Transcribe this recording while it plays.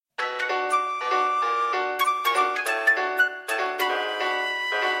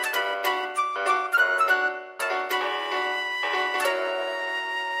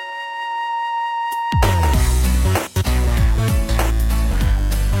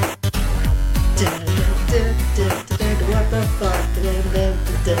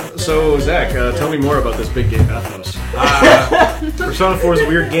So, Zach, tell me more about this big game Athos. Persona 4 is a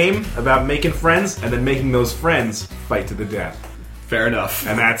weird game about making friends and then making those friends fight to the death. Fair enough.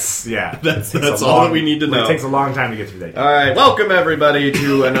 And that's all that we need to know. It takes a long time to get through that game. All right, welcome everybody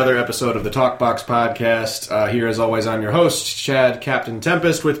to another episode of the Talkbox Podcast. Here, as always, I'm your host, Chad, Captain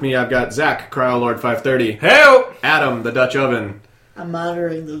Tempest. With me, I've got Zach, Cryolord 530. Hey! Adam, the Dutch Oven. I'm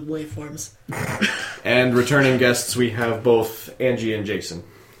monitoring the waveforms. And returning guests, we have both Angie and Jason.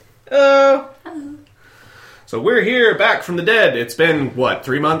 Hello. So we're here, back from the dead. It's been,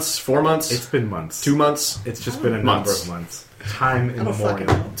 3 months? 4 months? It's been months. 2 months? It's just been a number of months. Time immemorial.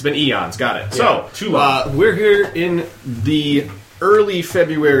 It's been eons, got it. Yeah, too long. We're here in the early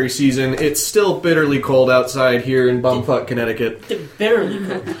February season. It's still bitterly cold outside here in bumfuck Connecticut. They're barely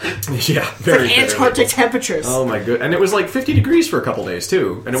cold. Yeah, very It's like Antarctic temperatures. Oh my god. And it was like 50 degrees for a couple days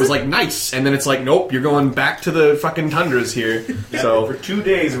too. And it was like nice. And then it's like, nope, you're going back to the fucking tundras here. So for 2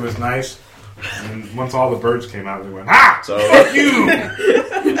 days it was nice. And once all the birds came out, they went, "Ah! So fuck you!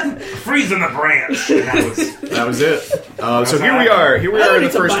 Freezing the branch!" And that was it. So here we are. Here we are in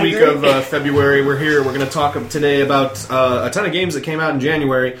the first week of February. We're here. We're going to talk today about a ton of games that came out in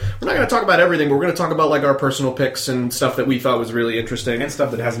January. We're not going to talk about everything, but we're going to talk about like our personal picks and stuff that we thought was really interesting. and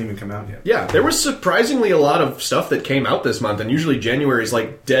stuff that hasn't even come out yet. Yeah, there was surprisingly a lot of stuff that came out this month, and usually January is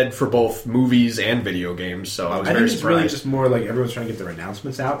like dead for both movies and video games. So I was I very think it's surprised. really just more like everyone's trying to get their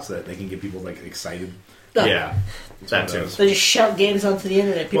announcements out so that they can get people like excited. Yeah, that too. They just shout games onto the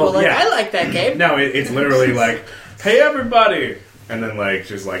internet. People Well, are like, yeah. I like that game. No, it's literally like, "Hey everybody!" And then like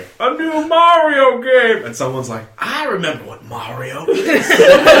just like a new Mario game, and someone's like, "I remember what Mario is.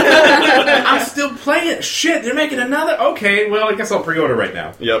 I'm still playing it. Shit, they're making another. Okay, well I guess I'll pre-order right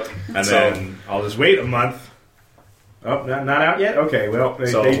now." Yep. And then I'll just wait a month. Oh, not out yet? Okay, well...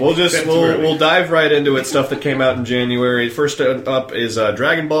 We'll dive right into it, stuff that came out in January. First up is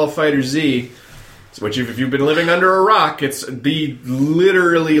Dragon Ball Fighter Z, which if you've been living under a rock, it's the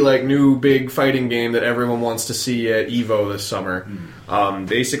literally like new big fighting game that everyone wants to see at EVO this summer.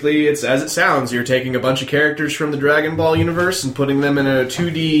 Basically, it's as it sounds. You're taking a bunch of characters from the Dragon Ball universe and putting them in a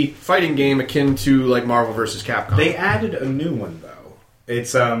 2D fighting game akin to like Marvel vs. Capcom. They added a new one, though.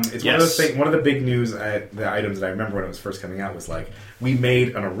 It's one of those things. One of the big news, the items that I remember when it was first coming out was like, we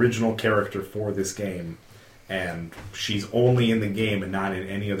made an original character for this game, and she's only in the game and not in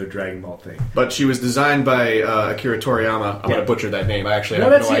any other Dragon Ball thing. But she was designed by Akira Toriyama. I'm going to butcher that name. I actually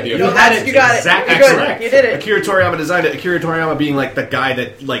have no idea. You got it. Exactly. You did it. Akira Toriyama designed it. Akira Toriyama being like the guy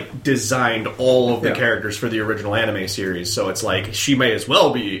that like designed all of the characters for the original anime series. So it's like she may as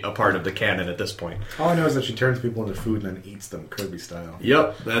well be a part of the canon at this point. All I know is that she turns people into food and then eats them Kirby style.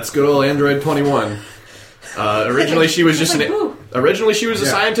 Yep, that's good old Android 21. Originally, she was just a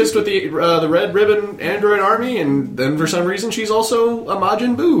scientist with the Red Ribbon Android Army, and then for some reason she's also a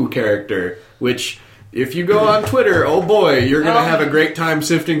Majin Buu character. Which, if you go on Twitter, oh boy, you're gonna have a great time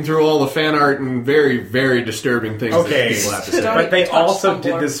sifting through all the fan art and very, very disturbing things that people have to say. But they also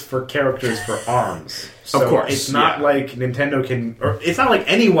did this for characters for ARMS. So of course, it's not like Nintendo can, or it's not like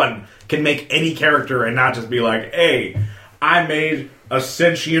anyone can make any character and not just be like, "Hey, I made a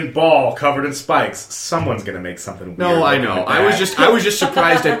sentient ball covered in spikes." Someone's gonna make something weird. No, I know. Like I was just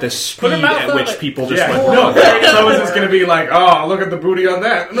surprised at the speed at which people just went. No, someone's just gonna be like, "Oh, look at the booty on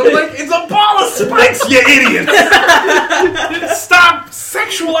that," and they're like, "It's a ball of spikes, you idiot! Stop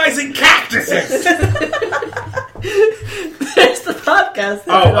sexualizing cactuses!" There's the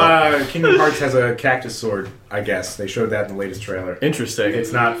podcast. Kingdom Hearts has a cactus sword. I guess they showed that in the latest trailer. Interesting.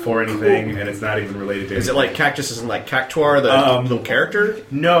 It's not for anything, and it's not even related to. Is it like cactus isn't like Cactuar, the little character?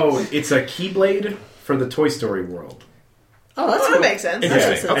 No, it's a Keyblade for the Toy Story world. Oh, that's that makes sense.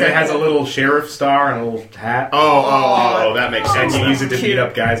 Interesting. Okay. And it has a little sheriff star and a little hat. Oh, that makes sense. And you use it to beat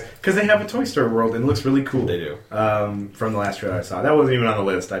up guys. Because they have a Toy Story world and it looks really cool. They do. From the last trailer I saw. That wasn't even on the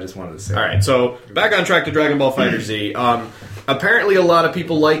list. I just wanted to say. Alright, so back on track to Dragon Ball Fighter Z. Apparently a lot of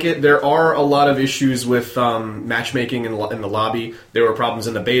people like it. There are a lot of issues with matchmaking in the lobby. There were problems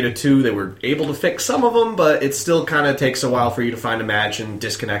in the beta too. They were able to fix some of them, but it still kind of takes a while for you to find a match and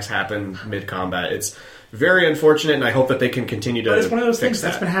disconnects happen mid-combat. It's very unfortunate, and I hope that they can continue to But it's one of those fix things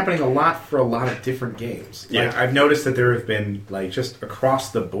that's been happening a lot for a lot of different games. Yeah. Like, I've noticed that there have been like just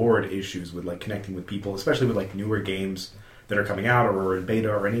across the board issues with like connecting with people, especially with like newer games that are coming out or in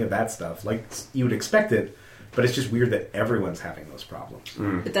beta or any of that stuff. Like you would expect it, but it's just weird that everyone's having those problems.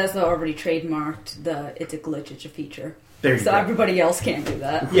 Bethesda already trademarked the "it's a glitch, it's a feature." There you So go. everybody else can't do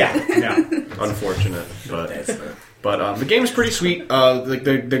that. Yeah. Unfortunate, but the game's pretty sweet.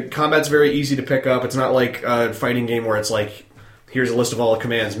 The combat's very easy to pick up. It's not like a fighting game where it's like here's a list of all the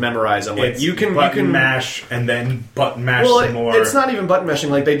commands, memorize them. Like It's you can mash and then button mash well, some more. it's not even button mashing.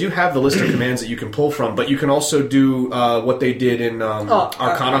 Like they do have the list of commands that you can pull from, but you can also do what they did in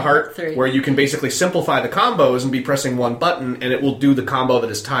Arcana Heart, 3. where you can basically simplify the combos and be pressing one button, and it will do the combo that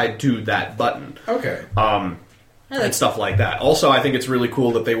is tied to that button. Okay. And stuff like that. Also, I think it's really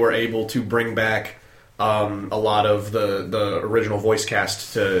cool that they were able to bring back a lot of the original voice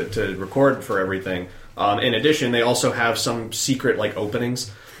cast to record for everything. In addition, they also have some secret like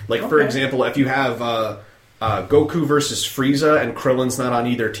openings. Like for example, if you have Goku versus Frieza and Krillin's not on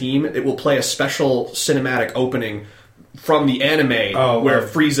either team, it will play a special cinematic opening from the anime where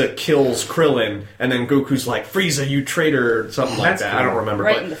Frieza kills Krillin, and then Goku's like, "Frieza, you traitor," or something like that. cool. I don't remember,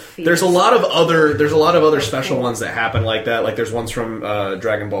 Right but in the face. there's a lot of other special ones that happen like that. Like there's ones from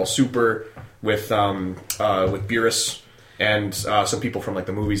Dragon Ball Super with Beerus and some people from like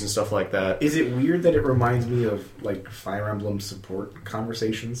the movies and stuff like that. Is it weird that it reminds me of like Fire Emblem support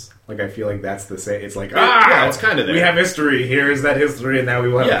conversations? Like I feel like that's the same. It's like yeah, it's kind of there. We have history. Here is that history, and now we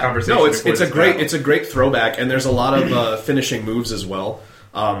will have a conversation. No, it's before a this great battle. it's a great throwback, and there's a lot of finishing moves as well.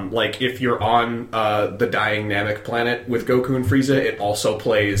 Like if you're on the dying Namek planet with Goku and Frieza, it also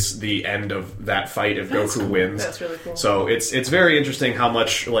plays the end of that fight if Goku wins. That's really cool. So it's very interesting how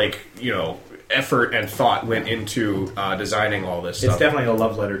much effort and thought went into designing all this stuff. It's definitely a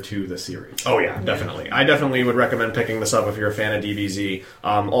love letter to the series. Oh yeah, definitely. I definitely would recommend picking this up if you're a fan of DBZ.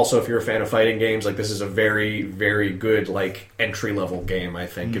 Also, if you're a fan of fighting games, like this is a very, very good like entry level game. I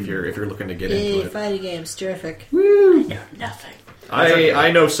think if you're looking to get into it. Fighting games, terrific. Woo! Nothing. I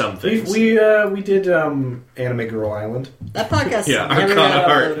know some things. We did Anime Girl Island. That podcast Yeah, never Arcana got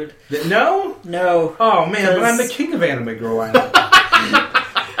Heart. uploaded. No. No. Oh man, but I'm the Because- king of Anime Girl Island.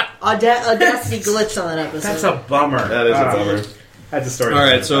 Audacity glitched on that episode. That's a bummer. That is a bummer. That's a story. All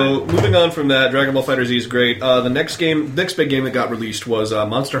right, so moving on from that, Dragon Ball FighterZ is great. The next big game that got released was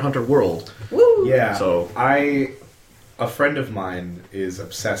Monster Hunter World. Woo! Yeah. So- A friend of mine is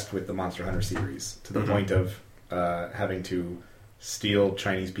obsessed with the Monster Hunter series to the point of having to steal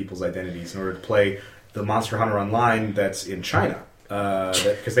Chinese people's identities in order to play the Monster Hunter Online that's in China.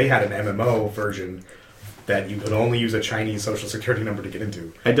 Because they had an MMO version that you could only use a Chinese social security number to get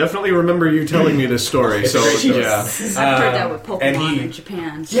into. I definitely remember you telling me this story. So yeah, I've heard that with and Pokemon he- in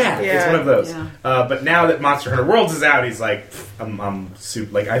Japan. Yeah, it's one of those. Yeah. But now that Monster Hunter Worlds is out, he's like, I'm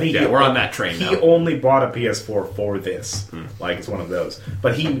super. Like I think yeah, we're on that train He now. only bought a PS4 for this. Like it's one of those.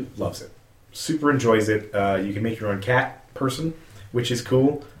 But he loves it. Super enjoys it. You can make your own cat person, which is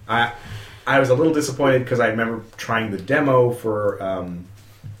cool. I was a little disappointed because I remember trying the demo for.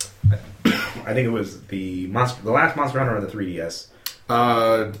 I think it was the last Monster Hunter on the 3DS,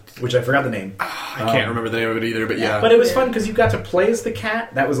 which I forgot the name. I can't remember the name of it either, but yeah. But it was fun because you got to play as the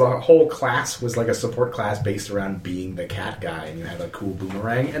cat. That was a whole class, was like a support class based around being the cat guy, and you had a cool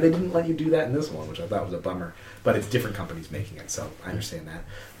boomerang. And they didn't let you do that in this one, which I thought was a bummer. But it's different companies making it, so I understand that.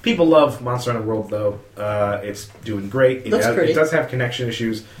 People love Monster Hunter World, though. It's doing great. Looks pretty. It does have connection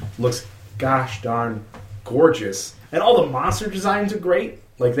issues. Looks gosh darn gorgeous, and all the monster designs are great.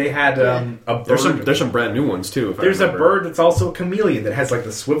 Like they had a bird. There's some brand new ones too. If I There's a remember. bird that's also a chameleon that has like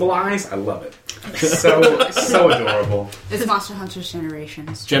the swivel eyes. I love it. So adorable. It's Monster Hunter's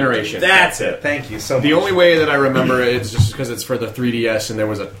Generations. Generation. That's it. Thank you so much. The only way that I remember it is just because it's for the 3DS and there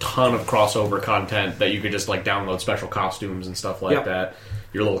was a ton of crossover content that you could just like download special costumes and stuff like Yep. that.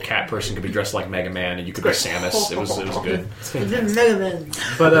 Your little cat person could be dressed like Mega Man and you could be Samus. It was good. Mega Man.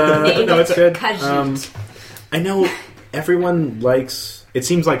 But no, it's good. Kajit. I know everyone likes. It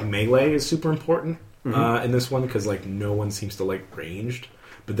seems like melee is super important in this one because like no one seems to like ranged.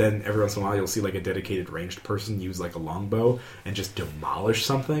 But then every once in a while you'll see like a dedicated ranged person use like a longbow and just demolish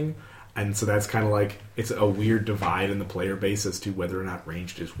something. And so that's kind of like it's a weird divide in the player base as to whether or not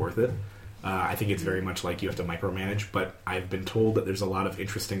ranged is worth it. I think it's very much like you have to micromanage. But I've been told that there's a lot of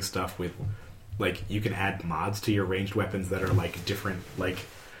interesting stuff with like you can add mods to your ranged weapons that are like different like.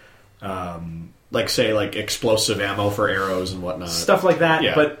 Like say like explosive ammo for arrows and whatnot. Stuff like that,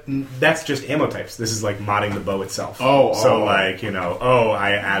 Yeah. but that's just ammo types. This is like modding the bow itself. Oh, so oh. like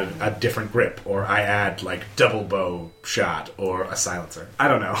I add a different grip, or I add like double bow shot, or a silencer. I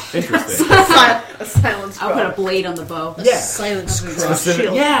don't know. Interesting. A silence I'll put a bow. blade on the bow. Yeah. Silence Specific-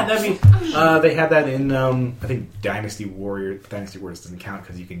 shield. yeah, that'd be. They had that in I think Dynasty Warriors doesn't count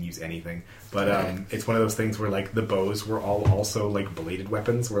because you can use anything. But it's one of those things where like the bows were all also like bladed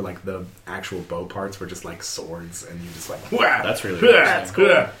weapons, where like the actual bow parts were just like swords, and you just like wow, That's really that's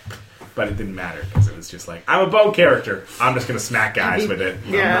cool. But it didn't matter because it was just like I'm a bow character. I'm just gonna smack guys with it.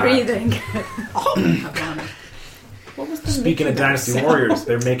 Yeah. Breathing. What was the Speaking of Dynasty Warriors,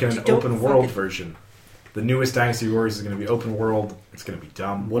 they're making an Don't open world fucking- version. The newest Dynasty Warriors is going to be open world. It's going to be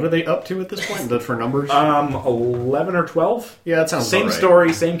dumb. What are they up to at this point? For numbers? 11 or 12. Yeah, that sounds same about right.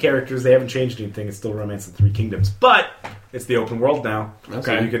 story, same characters. They haven't changed anything. It's still Romance of the Three Kingdoms, but it's the open world now. Okay.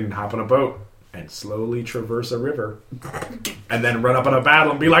 So you can hop on a boat and slowly traverse a river, and then run up on a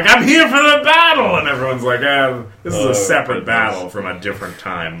battle and be like, "I'm here for the battle," and everyone's like, "This is a separate battle from a different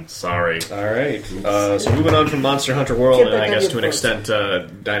time." Sorry. All right. So moving on from Monster Hunter World, Get and back I on guess your to an foot.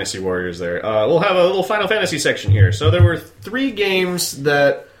 extent Dynasty Warriors there. We'll have a little Final Fantasy section here. So there were 3 games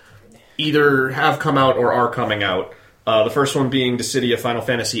that either have come out or are coming out. The first one being Dissidia Final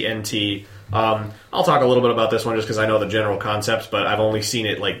Fantasy NT. I'll talk a little bit about this one just because I know the general concepts, but I've only seen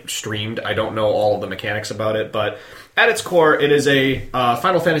it streamed. I don't know all of the mechanics about it, but at its core, it is a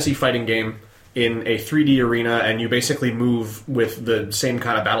Final Fantasy fighting game in a 3D arena, and you basically move with the same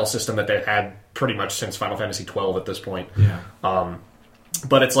kind of battle system that they've had pretty much since Final Fantasy 12 at this point. Yeah.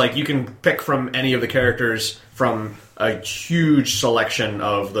 But it's you can pick from any of the characters from a huge selection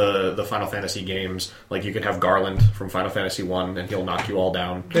of the Final Fantasy games. You could have Garland from Final Fantasy 1, and he'll knock you all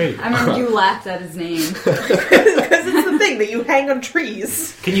down. Hey, I remember you laughed at his name. Because it's the thing that you hang on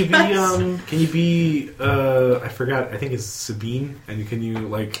trees. can you be? I forgot. I think it's Sabine, and can you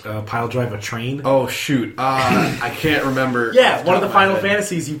pile drive a train? Oh, shoot. I can't remember. Yeah, one of the Top my Final head.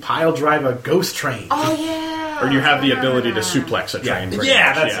 Fantasies, you pile drive a ghost train. Oh, yeah. Or you have the ability to suplex a train. pretty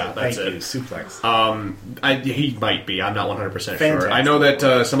Yeah, much. that's That's it. it. Suplex. He might be. I'm not 100% sure. Fantastic. I know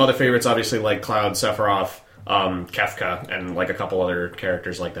that some other favorites, obviously, like Cloud, Sephiroth, Kefka, and a couple other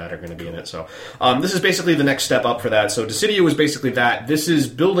characters like that are going to be in it. So this is basically the next step up for that. So Dissidia was basically that. This is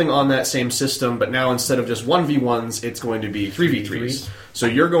building on that same system, but now instead of just 1v1s, it's going to be 3v3s. So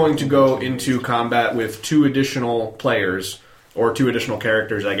you're going to go into combat with 2 additional players, or 2 additional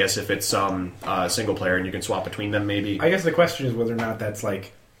characters, I guess, if it's single player, and you can swap between them, maybe. I guess the question is whether or not that's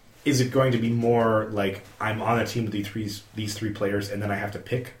is it going to be more I'm on a team with these 3 players, and then I have to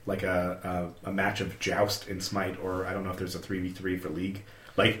pick a match of Joust in Smite, or I don't know if there's a 3v3 for League.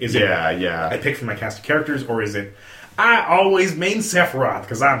 Is it? Yeah. I pick from my cast of characters, or is it? I always main Sephiroth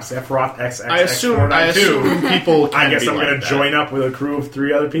because I'm Sephiroth XXX. I assume people can I guess be I'm like going to that. join up with a crew of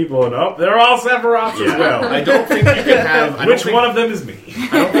 3 other people, and they're all Sephiroths as well. I don't think you can have... Which one of them is me? I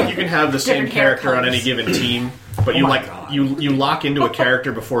don't think you can have the same Different hair character on colors. any given team, but you my God. you lock into a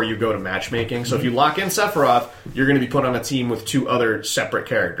character before you go to matchmaking. So if you lock in Sephiroth, you're going to be put on a team with 2 other separate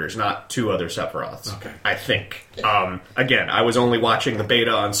characters, not 2 other Sephiroths. Okay. I think. Again, I was only watching the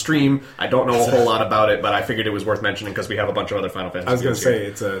beta on stream. I don't know a whole lot about it, but I figured it was worth mentioning because we have a bunch of other Final Fantasy I was going to games say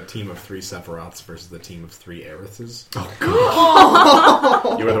it's a team of 3 Sephiroths versus the team of 3 Aerithes.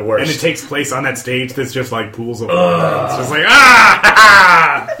 here. You were the worst. And it takes place on that stage that's just pools of water. It's just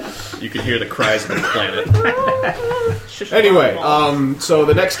ah! You can hear the cries of the planet. Anyway, so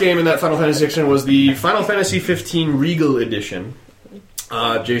the next game in that Final Fantasy section was the Final Fantasy 15 Regal Edition.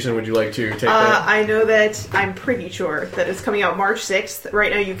 Jason, would you like to take that? I know that I'm pretty sure that it's coming out March 6th.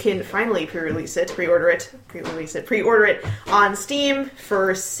 Right now you can finally pre-order it on Steam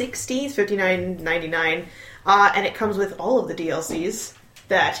for $59.99. And it comes with all of the DLCs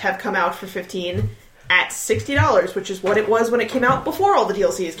that have come out for 15 at $60, which is what it was when it came out before all the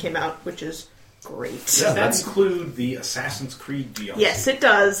DLCs came out, which is great. Does that include the Assassin's Creed DLC? Yes, it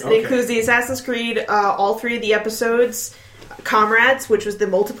does. Okay. It includes the Assassin's Creed, all 3 of the episodes, Comrades, which was the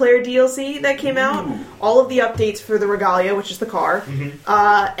multiplayer DLC that came out, all of the updates for the Regalia, which is the car,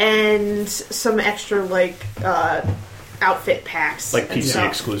 and some extra outfit packs, Like and PC stuff.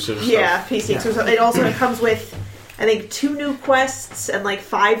 exclusive Yeah, PC exclusive. It also comes with, I think, 2 new quests and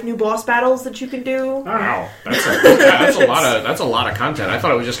 5 new boss battles that you can do. Wow, that's a lot of content. I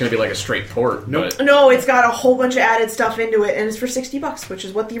thought it was just going to be a straight port. Nope. But No, it's got a whole bunch of added stuff into it, and it's for $60, which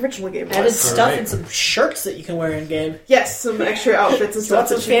is what the original game was. Added stuff right. and some shirts that you can wear in game. Yes, some extra outfits and So stuff. want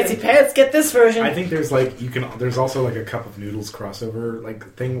some that you fancy can- pants? Get this version. I think there's there's also a Cup of Noodles crossover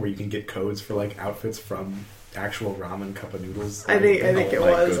thing where you can get codes for outfits from actual ramen cup of noodles. I think it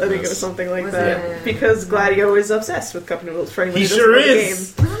my was. I think it goodness. was something like Was that it? because Gladio is obsessed with cup noodles. For anyone He who sure doesn't know the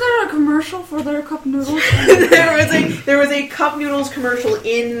is. Wasn't there a commercial for their cup noodles? game. there was a cup noodles commercial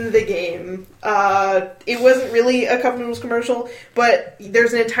in the game. It wasn't really a cup noodles commercial, but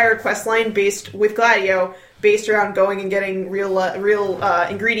there's an entire quest line based with Gladio. Based around going and getting real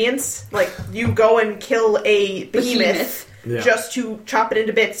ingredients, you go and kill a behemoth. Yeah. Just to chop it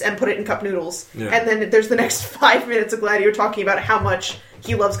into bits and put it in cup noodles. Yeah. And then there's the next 5 minutes of Gladio talking about how much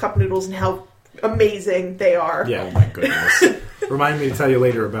he loves cup noodles and how amazing they are. Yeah. oh my goodness, Remind me to tell you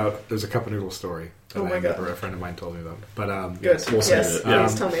later about there's a cup of noodle story. Oh my I remember God. a friend of mine told me about. But Good. yes. We'll save Yes, it.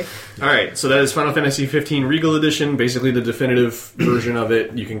 please tell me. All right, so that is Final Fantasy 15 Regal Edition, basically the definitive version of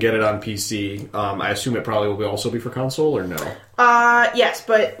it. You can get it on PC. I assume it probably will also be for console, or no? Yes,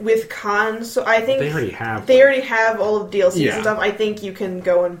 but with console, I think They already have They one. already have all of the DLCs Yeah. and stuff. I think you can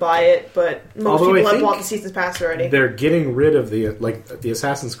go and buy it, but most Although I people have think bought the Seasons Pass already. They're getting rid of the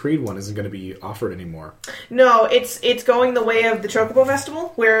Assassin's Creed one isn't going to be offered anymore. No, it's going the way of the Chocobo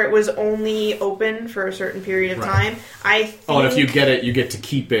Festival, where it was only open for a certain period of Right. time. I think, Oh, and if you get it, you get to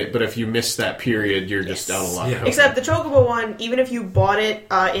keep it, but if you miss that period, you're just out of luck. Yeah. Except the Chocobo one, even if you bought it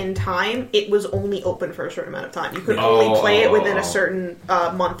in time, it was only open for a certain amount of time. You could only play it within a certain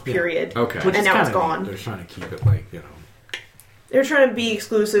month period. Okay. Which And is now it's kinda gone. neat. They're trying to keep it like, They're trying to be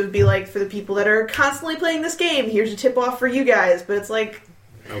exclusive, be like, for the people that are constantly playing this game, here's a tip-off for you guys. But it's like,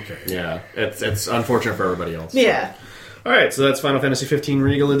 okay. Yeah, it's unfortunate for everybody else. yeah. All right, so that's Final Fantasy 15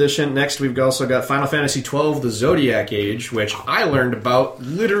 Regal Edition. Next, we've also got Final Fantasy 12 The Zodiac Age, which I learned about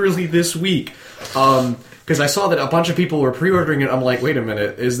literally this week. Because I saw that a bunch of people were pre-ordering it. I'm like, wait a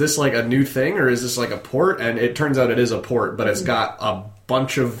minute, is this like a new thing, or is this like a port? And it turns out it is a port, but it's got a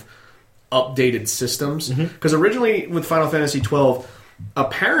bunch of updated systems. Because originally with Final Fantasy 12,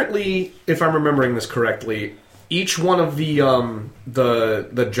 apparently, if I'm remembering this correctly, each one of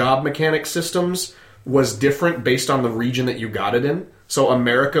the job mechanic systems was different based on the region that you got it in. So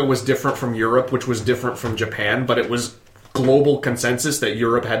America was different from Europe, which was different from Japan, but it was global consensus that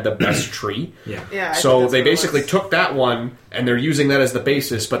Europe had the best tree. Yeah, I think So that's they what it basically was. took that one, and they're using that as the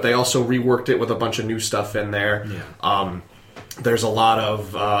basis, but they also reworked it with a bunch of new stuff in there. There's a lot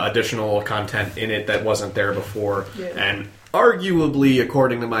of additional content in it that wasn't there before. Yeah. And arguably,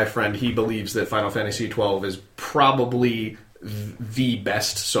 according to my friend, he believes that Final Fantasy XII is probably the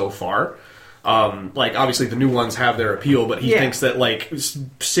best so far. Like, obviously the new ones have their appeal, but he Yeah. thinks that, like,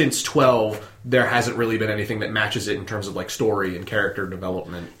 since 12, there hasn't really been anything that matches it in terms of, like, story and character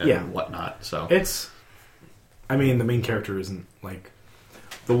development and whatnot. So The main character isn't, like...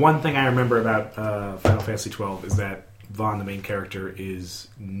 The one thing I remember about Final Fantasy XII is that Vaughn, the main character, is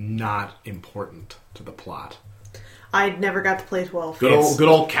not important to the plot. I never got to play 12. good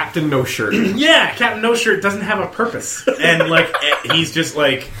old Captain No Shirt. Yeah, Captain No Shirt doesn't have a purpose. And, like, he's just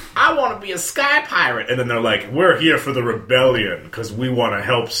like, I want to be a sky pirate. And then they're like, we're here for the rebellion because we want to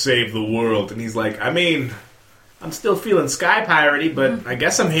help save the world. And he's like, I'm still feeling sky piratey, but I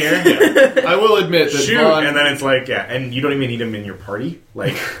guess I'm here. I will admit that Shoot! Vaughn... And then it's like, and you don't even need him in your party.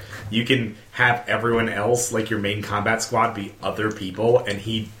 Like, you can have everyone else, like your main combat squad, be other people, and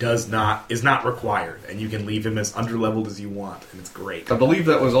he is not required. And you can leave him as underleveled as you want, and it's great. I believe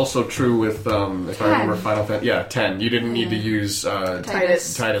that was also true with, if I remember Final Fantasy... Yeah, 10. You didn't need to use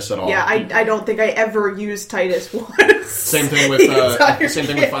Titus. Titus at all. Yeah, I don't think I ever used Titus once. Same thing with The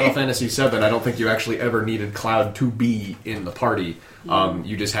entire Final Fantasy VII. I don't think you actually ever needed Cloud to be in the party.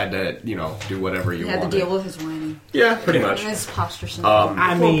 You just had to, do whatever you He had to wanted. deal with his whining. Yeah, pretty much. And his posture syndrome.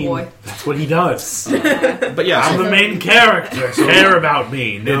 I Poor mean, boy. that's what he does. But yeah, I'm so the main character. Care about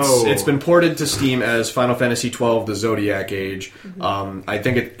me. No. it's been ported to Steam as Final Fantasy XII: The Zodiac Age. I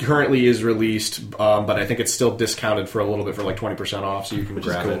think it currently is released, but I think it's still discounted for a little bit for like 20% off, so you can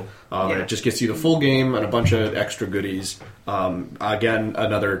grab cool. it. And it just gets you the full game and a bunch of extra goodies. Again,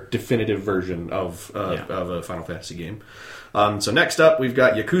 another definitive version of a Final Fantasy game. So next up, we've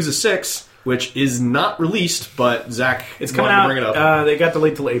got Yakuza 6, which is not released, but Zach It's wanted coming out. to bring it up. They got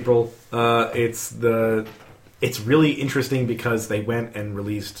delayed till April. It's really interesting because they went and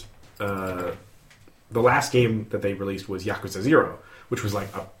released the last game that they released was Yakuza 0, which was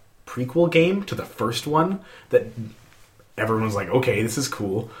like a prequel game to the first one that everyone was like, okay, this is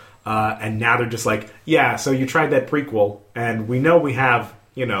cool. And now they're just like, yeah, so you tried that prequel, and we know we have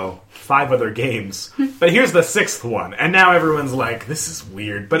 5 other games, but here's the 6th one, and now everyone's like, this is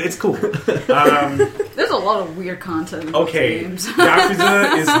weird, but it's cool. There's a lot of weird content in those games.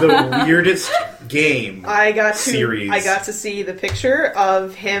 Yakuza is the weirdest game. I got series. to see the picture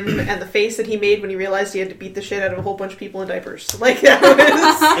of him and the face that he made when he realized he had to beat the shit out of a whole bunch of people in diapers. Like, that was...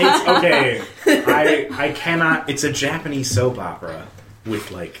 It's okay. I cannot. It's a Japanese soap opera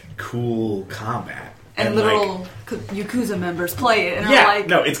with like cool combat And literal Yakuza members play it, and yeah, are like,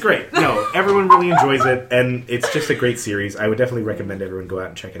 no, it's great. No, everyone really enjoys it, and it's just a great series. I would definitely recommend everyone go out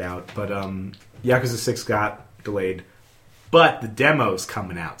and check it out. But Yakuza 6 got delayed, but the demo's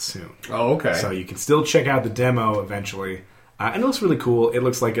coming out soon. Oh, okay. So you can still check out the demo eventually. And it looks really cool. It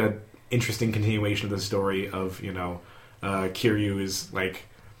looks like a interesting continuation of the story of, Kiryu is like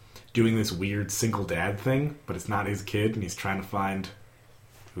doing this weird single dad thing, but it's not his kid, and he's trying to find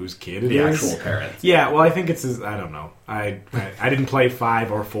whose kid it The is. actual parent. Yeah, well, I think it's I don't know. I didn't play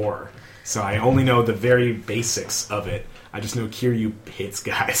 5 or 4, so I only know the very basics of it. I just know Kiryu hits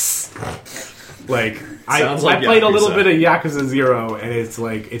guys. Like I Sounds like played a little Yakuza. bit of Yakuza 0, and it's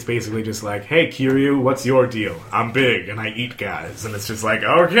basically just like, hey Kiryu, what's your deal? I'm big and I eat guys, and it's just like,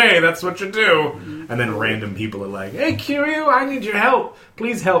 okay, that's what you do. And then random people are like, hey Kiryu, I need your help.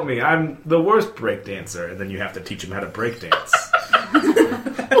 Please help me. I'm the worst breakdancer, and then you have to teach him how to breakdance.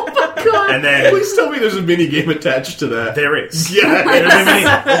 God. And then Please tell me there's a mini game attached to that. there is.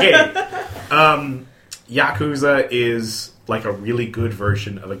 Yeah. Okay. Yakuza is like a really good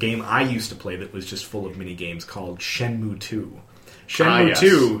version of a game I used to play that was just full of mini games called Shenmue 2. Shenmue yes.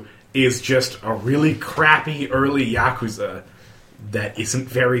 2 is just a really crappy early Yakuza that isn't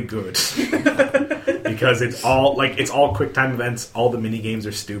very good. Because it's all quick time events, all the mini games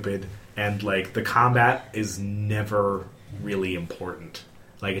are stupid, and like the combat is never really important.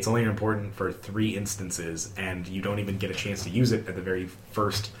 Like, it's only important for 3 instances, and you don't even get a chance to use it at the very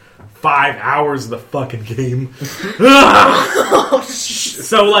first 5 hours of the fucking game.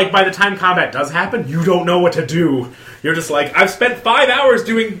 So, like, by the time combat does happen, you don't know what to do. You're just like, I've spent 5 hours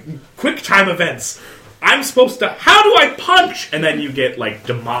doing quick time events. I'm supposed to... How do I punch? And then you get, like,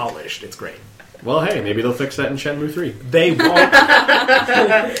 demolished. It's great. Well, hey, maybe they'll fix that in Shenmue 3. They won't.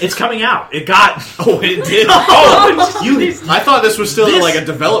 It's coming out. It got... Oh, it did? I thought this was still like a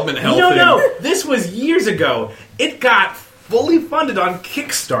development hell thing. No. This was years ago. It got fully funded on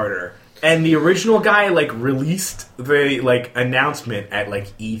Kickstarter. And the original guy, like, released the, like, announcement at,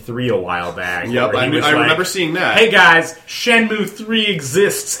 like, E3 a while back. Yep, where he was I like, remember seeing that. Hey, guys, Shenmue 3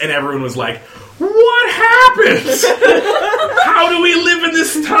 exists. And everyone was like, what happened? How do we live in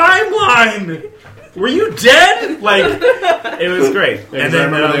this timeline? Were you dead? Like, it was great. Yeah, and then I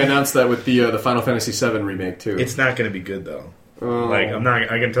remember they announced that with the Final Fantasy VII remake, too. It's not going to be good, though. Like,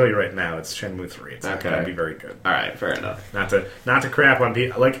 I can tell you right now, it's Shenmue 3. It's not going to be very good. Alright, fair enough. Not to crap on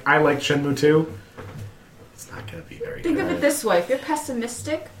people. Like, I like Shenmue 2. It's not going to be very Think good. of it this way: if you're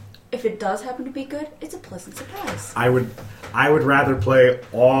pessimistic, if it does happen to be good, it's a pleasant surprise. I would rather play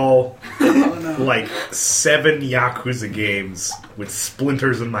all, like, 7 Yakuza games with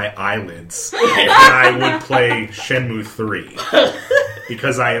splinters in my eyelids than I would play Shenmue 3.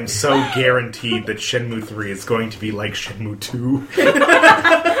 Because I am so guaranteed that Shenmue 3 is going to be like Shenmue 2.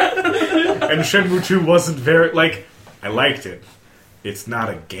 And Shenmue 2 wasn't very... Like, I liked it. It's not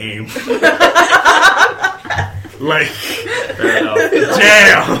a game. Like... Fair enough.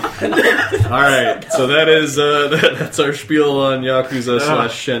 Damn! Alright, so that is that's our spiel on Yakuza /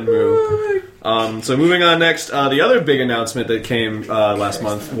 Shenmue. So moving on next, the other big announcement that came last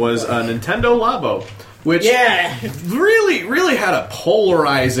month was Nintendo Labo, which really had a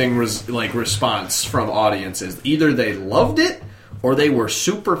polarizing response from audiences. Either they loved it or they were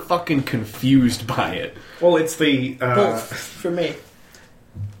super fucking confused by it. Well, it's the... Both for me.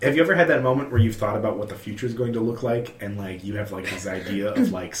 Have you ever had that moment where you've thought about what the future is going to look like, and like you have like this idea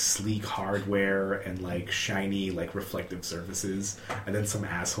of like sleek hardware and like shiny like reflective surfaces, and then some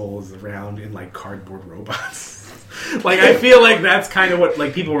assholes around in like cardboard robots? Like, I feel like that's kind of what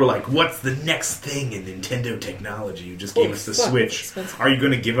like people were like, what's the next thing in Nintendo technology? You just gave us the Switch. Expensive. Are you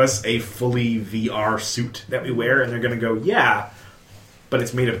going to give us a fully VR suit that we wear? And they're going to go, yeah, but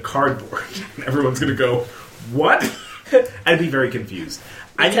it's made of cardboard. And everyone's going to go, what? I'd be very confused.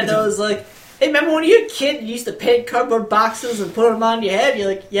 Nintendo was like, hey, remember when you were a kid, you used to paint cardboard boxes and put them on your head? You're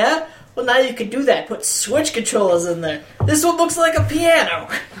like, yeah? Well, now you can do that. Put Switch controllers in there. This one looks like a piano.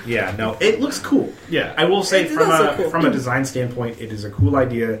 Yeah, no, it looks cool. Yeah. I will say It does look cool. from a design standpoint, it is a cool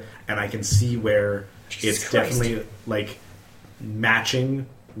idea, and I can see where Jesus it's Christ. definitely like matching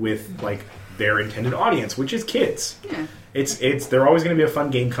with like their intended audience, which is kids. Yeah. It's they're always going to be a fun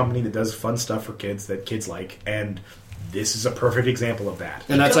game company that does fun stuff for kids that kids like, and this is a perfect example of that.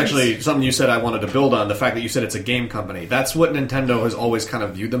 And that's actually something you said I wanted to build on, the fact that you said it's a game company. That's what Nintendo has always kind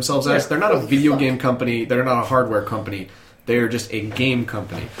of viewed themselves as. Yeah. They're not a video game company. They're not a hardware company. They're just a game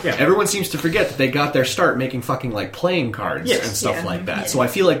company. Yeah. Everyone seems to forget that they got their start making fucking like playing cards Yes. and stuff Yeah. like that. Yeah. So I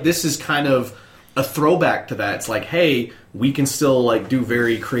feel like this is kind of a throwback to that. It's like, hey, we can still like do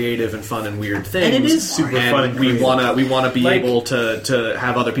very creative and fun and weird things. And it is super fun and we creative. wanna be Like, able to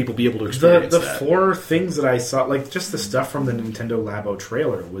have other people be able to The experience that. 4 things that I saw, like just the stuff from the Nintendo Labo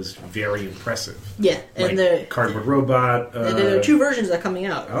trailer, was very impressive. Yeah, and Like the cardboard robot. there are 2 versions that are coming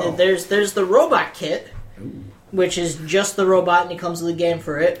out. Oh. There's the robot kit, which is just the robot and it comes with a game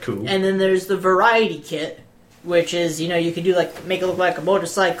for it. Cool. And then there's the variety kit, which is, you can do like make it look like a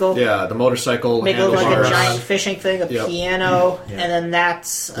motorcycle. Yeah, the motorcycle, Make it look like a handlebars. giant fishing thing, a Yep. piano, Yeah. and then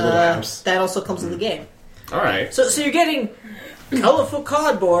that's little house. that also comes with the game. All right. So you're getting colorful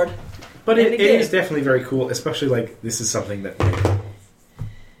cardboard. But And it again- is definitely very cool, especially like this is something that like,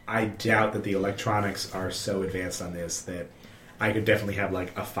 I doubt that the electronics are so advanced on this that I could definitely have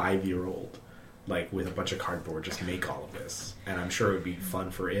like a 5-year-old like with a bunch of cardboard just make all of this, and I'm sure it would be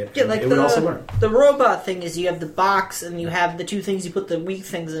fun for it. Yeah, and like it would also learn. the robot thing is you have the box and you have the two things you put the weak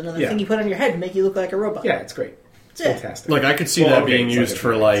things in and the Yeah. thing you put on your head to make you look like a robot. Yeah, it's great. It's Yeah. fantastic. Like I could see Well, that okay, being it's used like a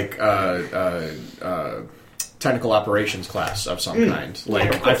for different like technical operations class of some kind.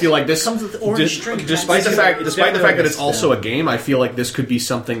 Like of I feel like this, Comes with orange string. despite the It's fact definitely that it's STEM. also a game, I feel like this could be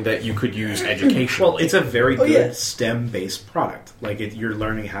something that you could use educationally. Well, it's a very good yeah. STEM-based product. Like you're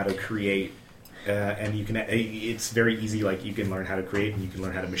learning how to create, and you can. It's very easy. Like you can learn how to create, and you can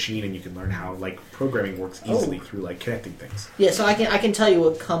learn how to machine, and you can learn how like programming works easily through like connecting things. Yeah, so I can tell you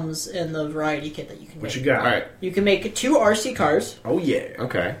what comes in the variety kit that you can What make. you got? all right. You can make 2 RC cars, Oh yeah.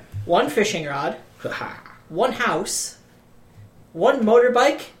 Okay. 1 fishing rod, Haha. 1 house, 1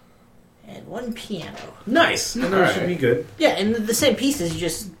 motorbike, and 1 piano. Nice. And those Alright. should be good. Yeah, and the same pieces, you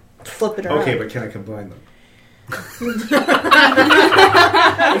just flip it around. Okay, but can I combine them?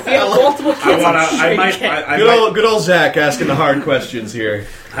 if you have multiple kids, I might. Good old Zach asking the hard questions here.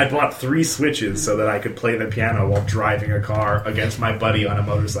 I bought 3 switches so that I could play the piano while driving a car against my buddy on a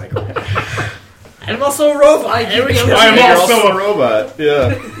motorcycle. I'm also a robot. There we go. I'm You're also a robot.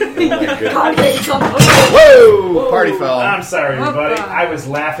 Yeah. Oh my goodness. God, it's on- Whoa! Party foul. I'm sorry, everybody. I was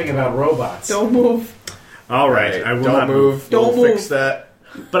laughing about robots. Don't move. All right, I will Don't not move. Don't We'll move. fix that.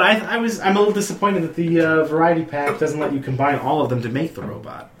 But I'm a little disappointed that the variety pack doesn't let you combine all of them to make the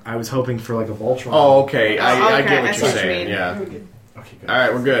robot. I was hoping for like a Voltron. Oh, okay. I Okay, get I what see you're what you saying. mean. Yeah. Okay, good. All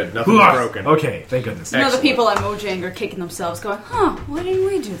right, we're good. Nothing's broken. Okay, thank goodness. You know, the Excellent. people at Mojang are kicking themselves, going, "Huh? Why didn't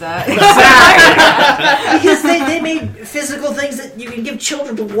we do that?" Because they made physical things that you can give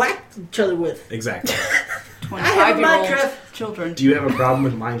children to whack each other with. Exactly. I have a 25-year-old Minecraft. children. Do you have a problem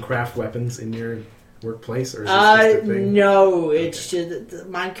with Minecraft weapons in your workplace, or is this just a thing? No, it's just the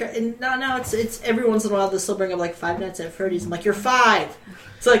Minecraft. And no, it's every once in a while they'll still bring up like Five Nights at Freddy's. I'm like, you're 5.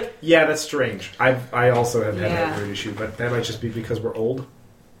 It's like, Yeah, that's strange. I also have had Yeah. that weird issue, but that might just be because we're old.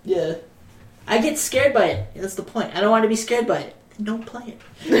 yeah, I get scared by it. That's the point. I don't want to be scared by it. Then don't play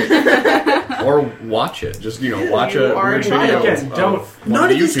it. Or watch it. Just watch You a are weird a video. child. Again, don't- of one None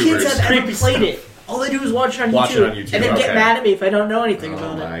the of these kids YouTubers. have ever Creepy played stuff. it. All they do is watch it on Watch YouTube, it on YouTube, and then get okay. mad at me if I don't know anything Oh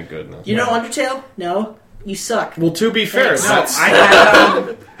about it. my goodness. You know Undertale? No, you suck. Well, to be fair, Thanks. that's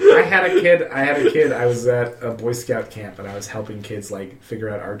I had a kid. I was at a Boy Scout camp, and I was helping kids like figure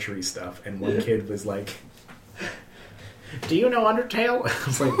out archery stuff. And one kid was like, "Do you know Undertale?" I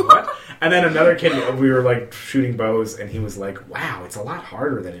was like, "What?" And then another kid, we were like shooting bows, and he was like, "Wow, it's a lot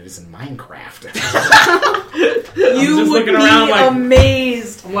harder than it is in Minecraft." You just would looking be around like-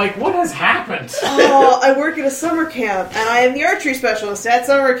 amazed. I'm like, "What has happened?" Oh, I work at a summer camp, and I am the archery specialist at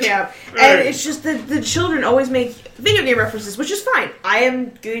summer camp. And Right. it's just that the children always make video game references, which is fine. I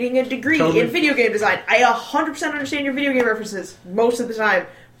am getting a degree Totally. in video game design. I 100% understand your video game references most of the time.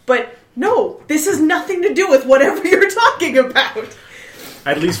 But no, this has nothing to do with whatever you're talking about.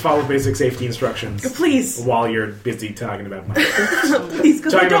 At least follow basic safety instructions Please. while you're busy talking about Minecraft. Please,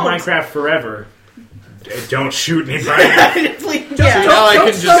 because I Talking don't. about Minecraft forever. Don't shoot anybody. Please, See, yeah. now I can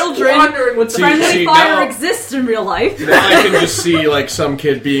just Children, Wondering what the friendly fire now- exists in real life. now I can just see like some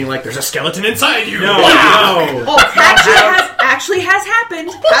kid being like, "There's a skeleton inside you." No, Wow! no. Oh, actually has happened.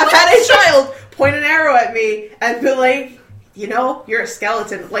 I've had a child point an arrow at me and be like, you're a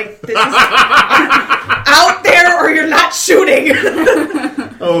skeleton. Like, this is out there or you're not shooting.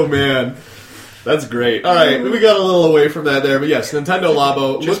 Oh man, that's great. All right, we got a little away from that there, but yes, Nintendo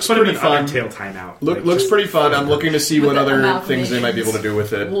Labo Just looks put him pretty in fun. Undertale timeout. Looks pretty fun. I'm looking to see what the other amalgamations. things they might be able to do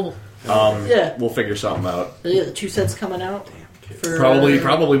with it. Well, Yeah, we'll figure something out. yeah, the 2 sets coming out. For,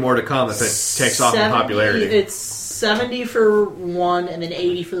 Probably more to come if it takes off in 70 popularity. It's 70 for one, and then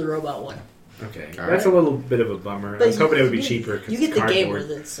 80 for the robot one. Okay, All that's right. a little bit of a bummer. I was hoping it would be cheaper because You get it's the cardboard. game with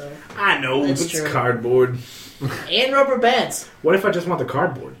it, so I know, That's it's true. cardboard. and rubber bands. What if I just want the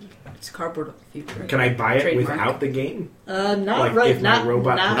cardboard? It's cardboard of the future. Can I buy it Trademark. without the game? Not Like, right. if my Not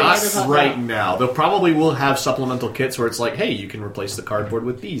robot not breaks. Not out of right now. They'll probably will have supplemental kits where it's like, hey, you can replace the cardboard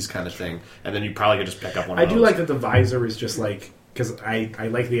with these kind of thing, and then you probably could just pick up one. I of do those. like that the visor is just like because I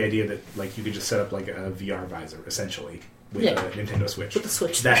like the idea that like you could just set up like a VR visor essentially with Yeah. a Nintendo Switch. With the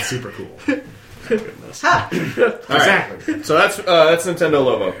Switch. That's super cool. Ha! All right. Exactly. So that's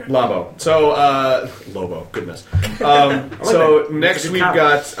Nintendo Labo. So Lobo, goodness. So that. next It's a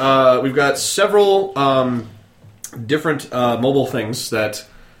we've good got several different mobile things that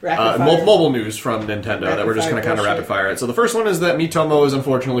mobile news from Nintendo that we're just going to kind of bullshit. rapid fire it. So the first one is that Miitomo is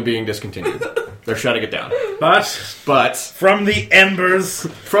unfortunately being discontinued. They're shutting it down. But But from the embers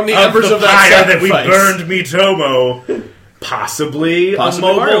from the embers the of that fire that we sacrifice, burned Miitomo, possibly a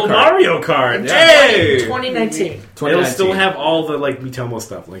mobile Mario Kart. Hey! 2019. It'll 2019. still have all the like Miitomo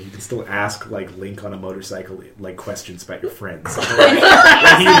stuff. Like you can still ask like Link on a motorcycle like questions about your friends. Like,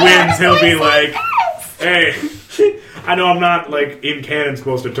 when he wins, he'll be like, "Hey, I know I'm not like in canon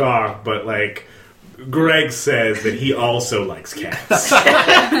supposed to talk, but like Greg says that he also likes cats."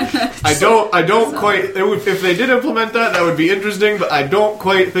 I don't quite. If they did implement that, that would be interesting. But I don't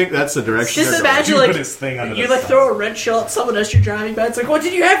quite think that's the direction. Just they're going. imagine, You like, put his thing under you the like sun. throw a red shell at someone as you're driving by. It's like, what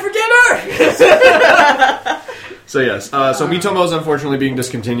did you have for dinner? So yes, so Miitomo is unfortunately being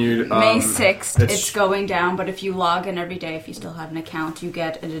discontinued. May 6th, it's- it's going down, but if you log in every day, if you still have an account, you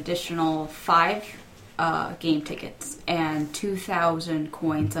get an additional 5 game tickets and 2,000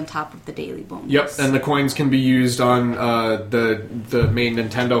 coins on top of the daily bonus. Yep, and the coins can be used on the main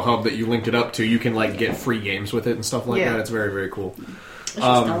Nintendo hub that you linked it up to. You can like get free games with it and stuff like Yeah. that. It's very, very cool.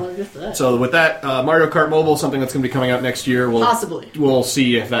 That. So with that, Mario Kart Mobile, something that's going to be coming out next year. Possibly. We'll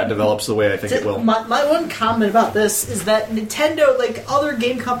see if that develops the way I think it will. My one comment about this is that Nintendo, like other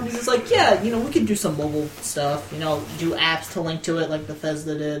game companies, is like, yeah, we could do some mobile stuff. Do apps to link to it, like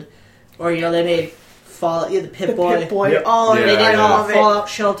Bethesda did, or they made Fallout, the Pip-Boy. Pip-Boy. Yep. Oh, Yeah, They did I love it. Fallout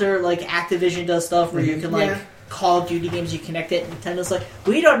Shelter, like Activision does stuff where you can like Yeah. Call of Duty games, you connect it. And Nintendo's like,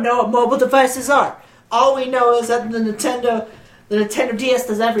 we don't know what mobile devices are. All we know is that the Nintendo DS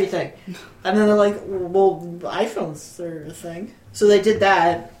does everything. And then they're like, well, iPhones are a thing. So they did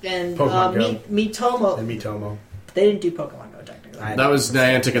that, and Pokemon Go. Miitomo. And Miitomo. They didn't do Pokemon Go technically. That was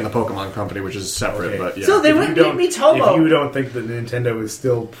Niantic and the Pokemon Company, which is separate, Okay. but yeah. So they If went you and don't- beat Miitomo. If you don't think that Nintendo is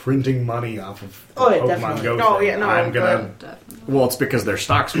still printing money off of the Oh, yeah, Pokemon definitely. Go Oh, thing, yeah, no, I'm gonna. well, it's because their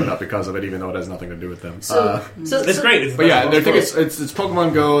stocks went up because of it, even though it has nothing to do with them. It's great. It's But yeah, the I think most it's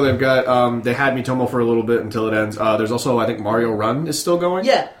Pokemon Go. They've got they had Miitomo for a little bit until it ends. There's also I think Mario Run is still going.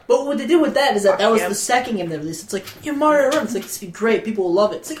 Yeah, but what they did with that is that was Yeah. the second game they released. It's like, Mario Run. It's like, it's gonna be great. People will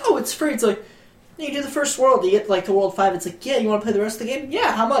love it. It's like, oh, it's free. It's like, you do the first world. You get like to World 5. It's like, yeah, you want to play the rest of the game?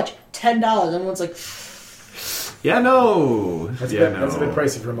 Yeah, how much? $10. Everyone's like, Yeah, no. That's, yeah, that's a bit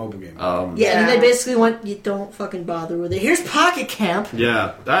pricey for a mobile game. yeah. And Yeah. then they basically went, you don't fucking bother with it. Here's Pocket Camp.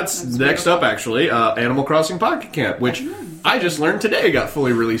 Yeah, that's next up actually. Animal Crossing Pocket Camp, which I just learned today got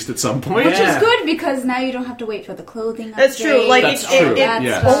fully released at some point. Which Yeah. is good because now you don't have to wait for the clothing. That's update. true. Like That's it true,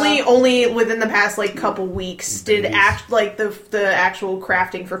 yeah. only within the past like couple weeks did the actual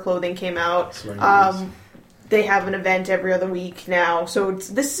crafting for clothing came out. They have an event every other week now, so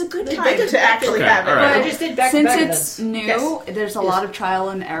this is a good They time did to actually Okay, have it. all right. I just did back Since to back it's events. new, Yes. there's a Yes. lot of trial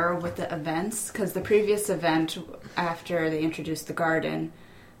and error with the events because the previous event, after they introduced the garden,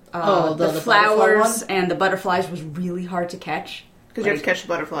 the the butterfly flowers one? and the butterflies was really hard to catch. Because you have to catch the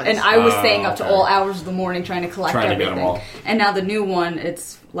butterflies. And I was staying up okay. to all hours of the morning trying to collect Trying to get everything. them all. And now the new one,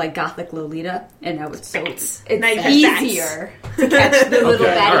 it's like Gothic Lolita, and now it's Now you catch bats. easier to catch the little Okay,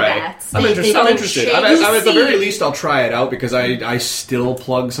 batty all right. bats. I'm interested. don't I'm interested. shake. I, You at the see- very least, I'll try it out because I still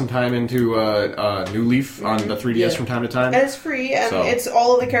plug some time into New Leaf on the 3DS Yeah. from time to time. and it's free, and So- it's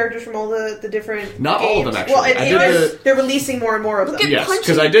all of the characters from all the different Not games. all of them, actually. Well, I did they're releasing more and more of them. Look at- Yes, punchy.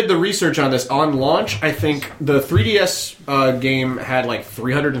 because I did the research on this on launch. I think the 3DS game had like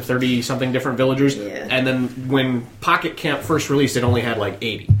 330 something different villagers, Yeah. and then when Pocket Camp first released, it only had like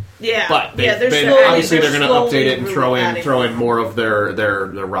 80. Yeah, But yeah, they've been slowly- obviously they're going to slowly update it and adding throw in more of their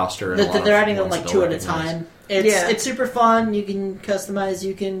roster. And a lot They're of adding them ones like that 2 they'll at a recognize. time. It's Yeah. it's super fun. You can customize.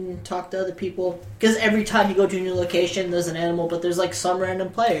 You can talk to other people because every time you go to a new location, there's an animal, but there's like some random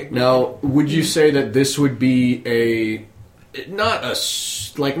player. Now, would you say that this would be not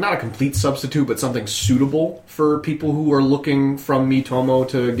a complete substitute, but something suitable for people who are looking from Miitomo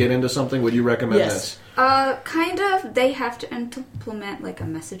to get into something? Would you recommend Yes. this? Kind of. They have to implement like a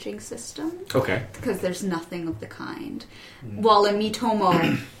messaging system Okay. because there's nothing of the kind. While in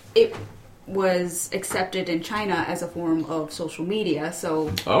Miitomo, it was accepted in China as a form of social media.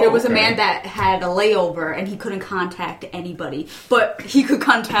 So Oh, there was a okay. man that had a layover and he couldn't contact anybody, but he could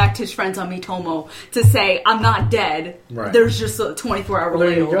contact his friends on Miitomo to say, "I'm not dead. Right. There's just a 24-hour Well,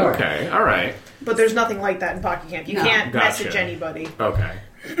 there you layover." go. Okay. All right. But there's nothing like that in Pocket Camp. You No. can't Gotcha. message anybody. Okay.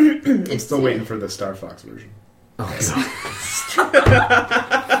 I'm still waiting for the Star Fox version.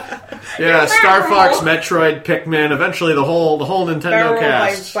 Yeah, Star Fox, Metroid, Pikmin, eventually the whole Nintendo Barrel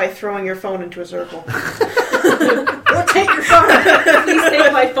cast. by throwing your phone into a circle. Rotate your phone. Please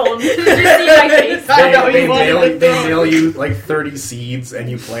take my phone. Just see my face. I know, They you wanted they to mail you like 30 seeds and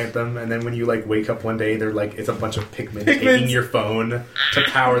you plant them, and then when you like wake up one day, they're like it's a bunch of Pikmin taking your phone to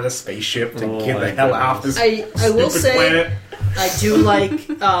power the spaceship to get the hell off this I will stupid say planet. I do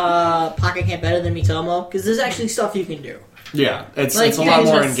like Pocket Camp better than Miitomo because there's actually stuff you can do. Yeah, it's Like, a you lot can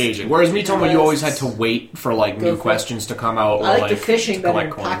more just- engaging. Whereas Miitomo, you always had to wait for like Go new for it. questions to come out. Or, I like the fishing to better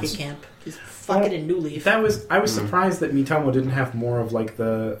collect in Pocket coins. Camp. Just fuck it in New Leaf. I was surprised that Miitomo didn't have more of like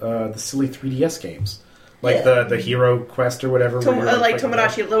the silly 3DS games, like Yeah. the Hero Quest or whatever. where you're, like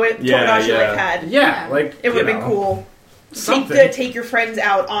Tomodachi, the way Yeah, Tomodachi yeah. like had. Yeah, like It would you have been know, cool. Something. Take your friends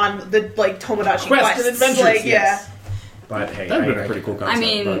out on the like Tomodachi Quest quests. and adventures. Like, yes. But hey, That'd been I- a pretty cool concept. I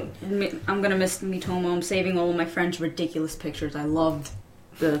mean, I'm gonna miss Miitomo. I'm saving all of my friends' ridiculous pictures. I loved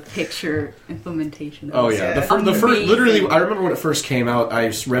the picture implementation. Oh yeah, Yeah. the first, Amazing. literally, I remember when it first came out. I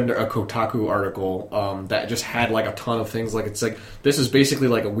just read a Kotaku article that just had like a ton of things. Like it's like this is basically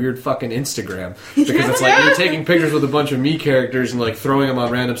like a weird fucking Instagram because it's like you're taking pictures with a bunch of me characters and like throwing them on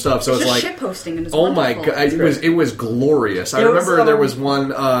random stuff. So it's just like, shit posting and it's oh my wonderful. god, it was glorious. I There was, remember there was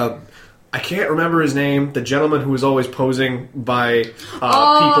one. I can't remember his name. The gentleman who was always posing by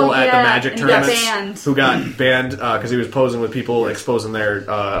people at the yeah, Magic and got tournaments, banned. who got banned because he was posing with people exposing their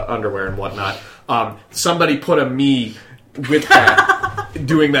underwear and whatnot. Somebody put a me with that,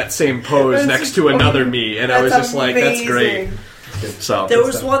 doing that same pose next to another me, and I was That's just like, "That's great." amazing. So There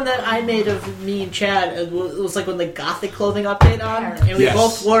was one that I made of me and Chad. It was like when the Gothic clothing update on, and we Yes.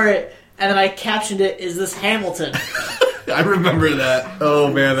 both wore it. And then I captioned it, "Is this Hamilton?" I remember that.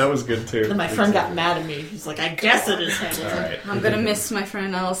 Oh man, that was good too. And my friend got mad at me. He's like, "I guess it is Hamilton." All right. I'm gonna miss my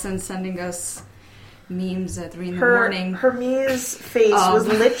friend Allison sending us memes at 3 in the Her morning. Mia's face was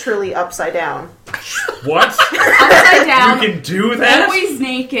literally upside down. What? Upside down. You can do that? Always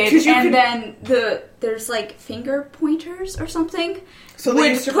naked, 'Cause you and can- then there's like finger pointers or something. So they Would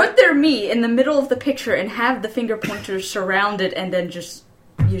used to put their me in the middle of the picture and have the finger pointers surrounded, and then just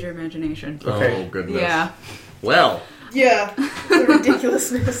use your imagination. Okay. Oh goodness. Yeah, Well, Yeah, the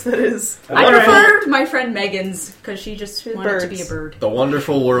ridiculousness that is. I All right. preferred my friend Megan's because she just wanted to be a Birds. bird. the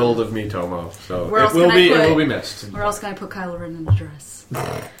wonderful world of Miitomo. So Where it else will can I be. It put- will be missed. Where else can I put Kylo Ren in a dress?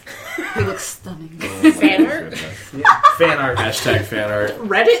 He looks stunning. Fan art? Fan art. Hashtag fan art.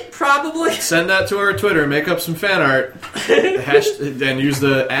 Reddit, probably. Send that to our Twitter. Make up some fan art. And use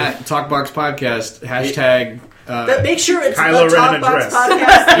the @Talkbox Podcast hashtag. Make sure it's Kylo the Ren in a Talkbox dress.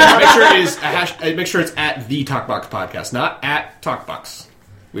 podcast. Make sure it is make sure it's @the Talkbox Podcast, not @Talkbox.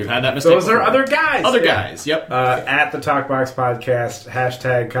 We've had that mistake. Those are before. other guys. Other Yeah. guys. Yep. At the Talkbox Podcast,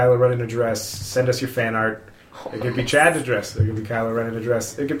 hashtag Kylo Ren in a dress. Send us your fan art. It could be Chad in a dress. It could be Kylo Ren in a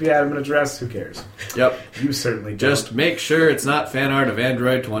dress. It could be Adam in a dress. Who cares? Yep. You certainly don't. Just make sure it's not fan art of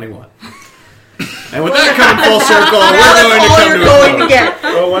Android 21. And with that coming full circle, we're going to All come you're to a going to close. get.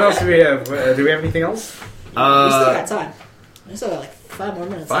 Oh, what else do we have? Do we have anything else? We still got time. We still got like 5 more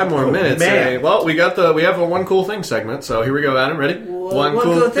minutes. 5 more minutes. man. Well, we have a one cool thing segment. So here we go, Adam. Ready? One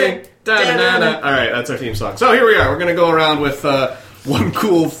cool thing. Da-da-da-da. All right, that's our theme song. So here we are. We're going to go around with one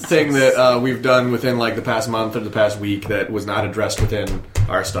cool thing that we've done within like the past month or the past week that was not addressed within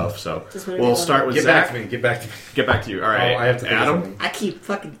our stuff. So Just whatever we'll you want. start with Get Zach. back to me. Get back to me. Get back to you. All right. Oh, I have to think of Adam. something. I keep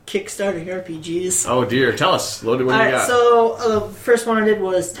fucking kickstarting RPGs. Oh dear. Tell us. Loaded what you Alright, got. so the first one I did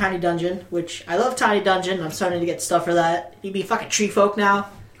was Tiny Dungeon, which I love Tiny Dungeon. I'm starting to get stuff for that. You can be fucking tree folk now.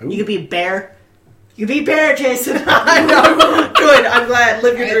 You can be a bear. You can be a bear, Jason. I know. Good. I'm glad.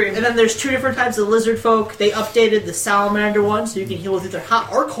 Live your dream. And then there's 2 different types of lizard folk. They updated the salamander one, so you can heal with either hot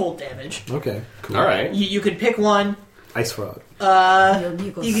or cold damage. Okay. Cool. All right. You can pick one. Ice frog.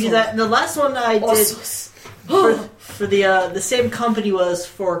 You can do that. And the last one I did for the same company was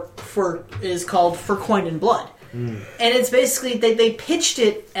is called For Coin and Blood, and it's basically they pitched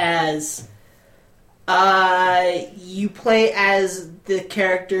it as you play as the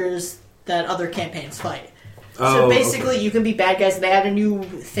characters that other campaigns fight. So basically, you can be bad guys. They had a new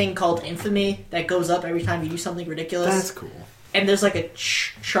thing called Infamy that goes up every time you do something ridiculous. That's cool. And there's like a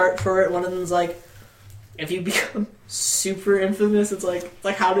chart for it. One of them's like, if you become super infamous, it's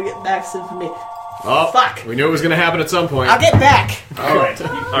like how to get max infamy. Oh, Fuck. We knew it was going to happen at some point. I'll get back. All right.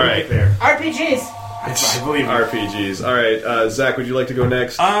 All right. There. RPGs. I believe you. RPGs. All right. Zach, would you like to go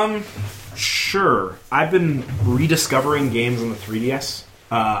next? Sure. I've been rediscovering games on the 3DS.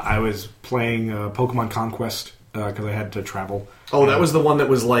 I was playing Pokemon Conquest because I had to travel. Oh, that was the one that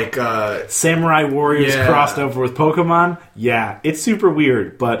was like. Samurai Warriors Yeah. crossed over with Pokemon. Yeah, it's super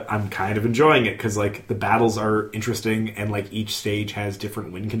weird, but I'm kind of enjoying it because like the battles are interesting and like each stage has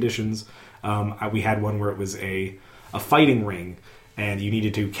different win conditions. We had one where it was a fighting ring, and you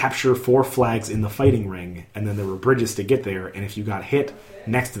needed to capture 4 flags in the fighting ring, and then there were bridges to get there, and if you got hit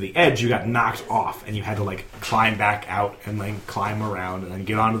next to the edge, you got knocked off, and you had to like climb back out and then climb around and then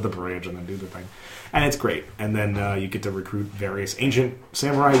get onto the bridge and then do the thing. And it's great. And then you get to recruit various ancient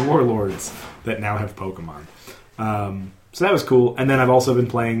samurai warlords that now have Pokemon. So that was cool. And then I've also been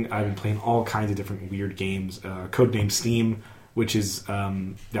playing all kinds of different weird games. Codename Steam, which is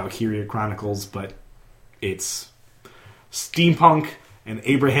Valkyria Chronicles, but it's steampunk, and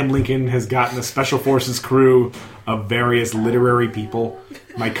Abraham Lincoln has gotten a special forces crew of various literary people.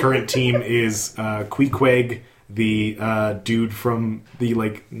 My current team is Queequeg, the dude from the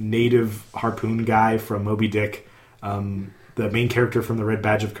like native harpoon guy from Moby Dick, the main character from the Red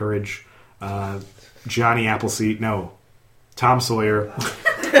Badge of Courage, Johnny Appleseed, no, Tom Sawyer.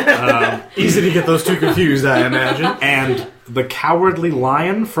 Easy to get those two confused, I imagine. And the Cowardly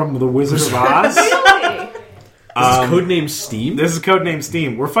Lion from The Wizard of Oz. This is Codename Steam? This is Codename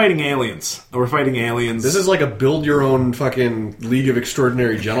Steam. We're fighting aliens. This is like a build-your-own fucking League of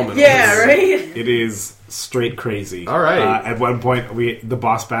Extraordinary Gentlemen. Yeah, right? It is straight crazy. All right. At one point, the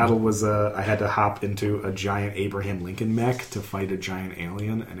boss battle was I had to hop into a giant Abraham Lincoln mech to fight a giant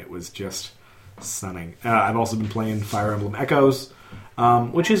alien, and it was just stunning. I've also been playing Fire Emblem Echoes,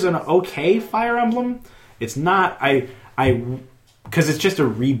 which is an okay Fire Emblem. It's not because it's just a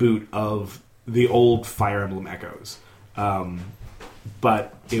reboot of the old Fire Emblem Echoes.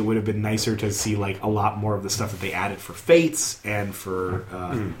 But it would have been nicer to see like a lot more of the stuff that they added for Fates and for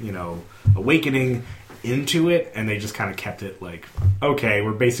Awakening into it, and they just kind of kept it like, okay,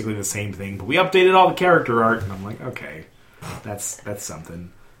 we're basically the same thing, but we updated all the character art, and I'm like, okay, that's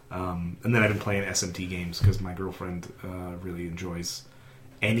something. And then I've been playing SMT games because my girlfriend really enjoys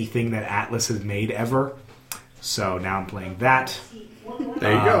anything that Atlas has made ever. So now I'm playing that.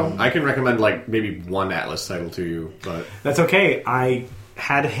 There you go. I can recommend like maybe one Atlas title to you, but that's okay. I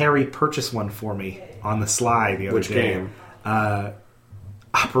had Harry purchase one for me on the sly the other Which day. game?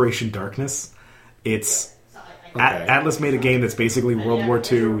 Operation Darkness. It's Okay. Atlas made a game that's basically World War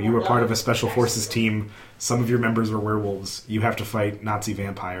II. You were part of a special forces team. Some of your members were werewolves. You have to fight Nazi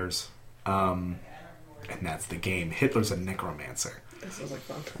vampires. And that's the game. Hitler's a necromancer. That sounds like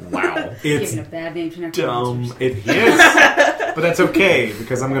fun. Wow. It's Giving a bad name to dumb. It is. But that's okay,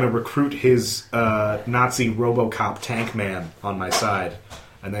 because I'm going to recruit his Nazi RoboCop tank man on my side.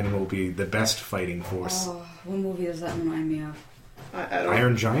 And then we'll be the best fighting force. Oh, what movie does that remind me of? I don't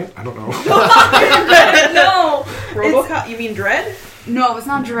Iron Giant? I don't know. No! RoboCop? You mean Dread? No, it's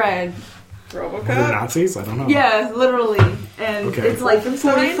not Dread. Are they RoboCop? Nazis? I don't know. Yeah, literally. And Okay. it's like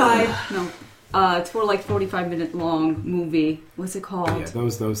Wolfenstein? 45... No. It's for like 45-minute long movie. What's it called? Yeah,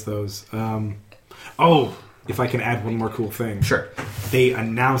 those. If I can add one more cool thing. sure. They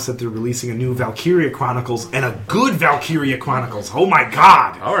announced that they're releasing a new Valkyria Chronicles, and a good Valkyria Chronicles. Oh my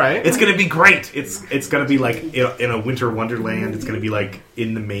god! All right. It's gonna be great. It's gonna be like in a winter wonderland. It's gonna be like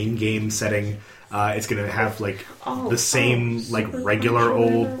in the main game setting. It's gonna have like the same like regular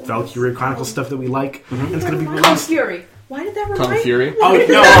old Valkyria Chronicles stuff that we like. And it's gonna be Kung released. Fury. Why did that Kung remind Fury? Oh no!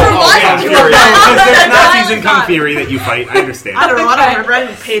 yeah, Kung Fury. Because there's Nazis in Kung Fury that you fight. I understand. I don't know. I don't remember. I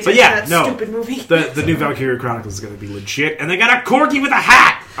didn't pay attention But yeah, to that no. stupid movie. The new Valkyria Chronicles is going to be legit, and they got a corgi with a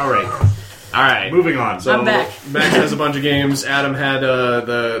hat. All right, All right. moving on. So I'm back. Max has a bunch of games. Adam had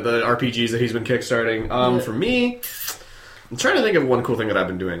the RPGs that he's been kickstarting. For me, I'm trying to think of one cool thing that I've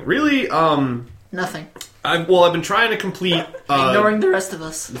been doing. Really, Nothing. I've been trying to complete. Ignoring the rest of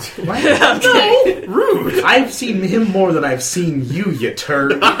us. Rude. I've seen him more than I've seen you, you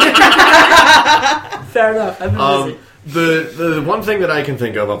turd. Fair enough. I've been busy. The one thing that I can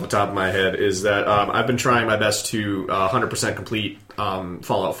think of off the top of my head is that I've been trying my best to 100% complete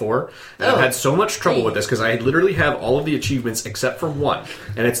Fallout 4. And I've had so much trouble with this because I literally have all of the achievements except for one.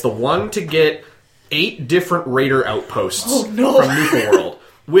 And it's the one to get 8 different raider outposts from Nuka World.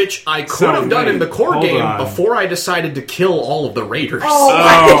 Which I could have done in the core hold game on. before I decided to kill all of the raiders.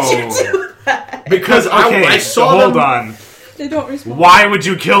 Why did you do that? Because I saw hold them. on. They don't respond. Why would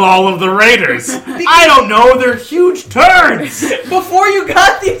you kill all of the raiders? I don't know. They're huge turds. Before you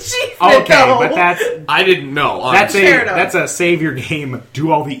got the achievement, Okay, though. but that's I didn't know. that's Fair enough. a save your game,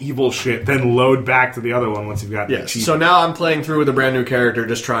 do all the evil shit, then load back to the other one once you've got the Yes. achievement. So now I'm playing through with a brand new character,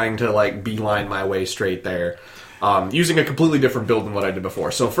 just trying to like beeline my way straight there, using a completely different build than what I did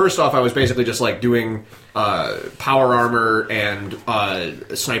before. So first off, I was basically just like doing power armor and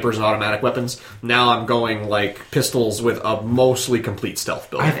snipers and automatic weapons. Now I'm going like pistols with a mostly complete stealth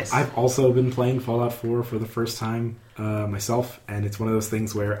build. I've also been playing Fallout 4 for the first time myself, and it's one of those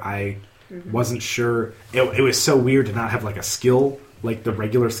things where I wasn't sure. It was so weird to not have like a skill, like the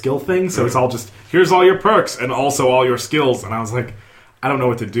regular skill thing. So it's all just, here's all your perks and also all your skills. And I was like, I don't know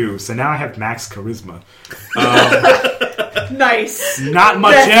what to do. So now I have max charisma. Nice. Not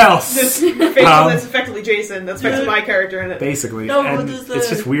much else. That's effectively Jason. That's effectively my character in it. Basically. No, and but it's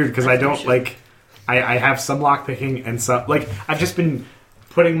just weird because I don't like... I have some lockpicking and some... Like, I've just been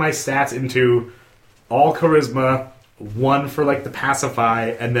putting my stats into all charisma, one for, like, the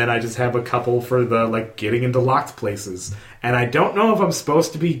pacify, and then I just have a couple for the, like, getting into locked places. And I don't know if I'm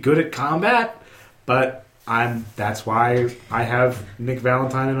supposed to be good at combat, but that's why I have Nick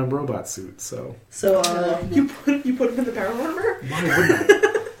Valentine in a robot suit, so... You put him in the power armor? Why wouldn't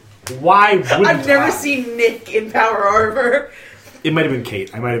I? Why wouldn't I've never I? seen Nick in power armor. It might have been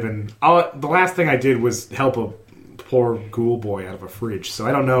Kate. I might have been... the last thing I did was help a poor ghoul boy out of a fridge, so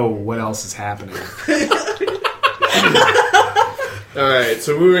I don't know what else is happening. Alright,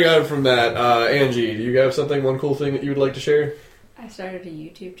 so moving on from that, Angie, do you have one cool thing that you would like to share? I started a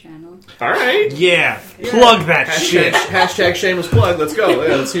YouTube channel. Alright. Yeah, plug that shit. Hashtag shameless plug, let's go.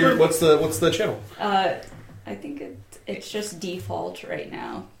 Yeah, let's hear, what's the channel? I think it's just default right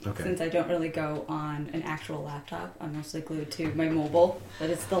now. Okay. Since I don't really go on an actual laptop, I'm mostly glued to my mobile. But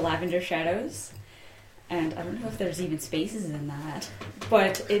it's the Lavender Shadows. And I don't know if there's even spaces in that.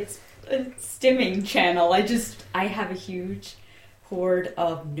 But it's a stimming channel. I have a huge hoard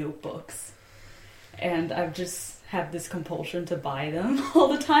of notebooks. And I've just have this compulsion to buy them all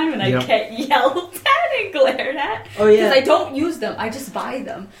the time, and I get yelled at and glared at. Oh yeah, because I don't use them. I just buy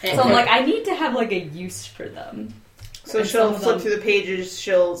them. So I'm like, I need to have like a use for them. So and she'll flip through the pages.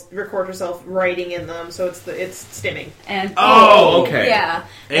 She'll record herself writing in them. So it's stimming. And okay, yeah,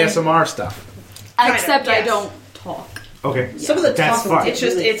 ASMR stuff. Except yes. I don't talk. Okay, some of the that's talk fun. It's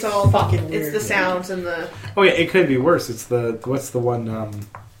just it's all fucking weird. It's the sounds and the. Oh yeah, it could be worse. It's what's the one?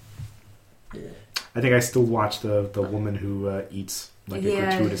 I think I still watch the woman who eats like a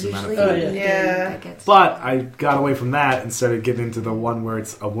gratuitous amount of food. Yeah. But I got away from that and started getting into the one where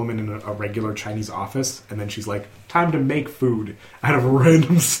it's a woman in a regular Chinese office, and then she's like, "Time to make food out of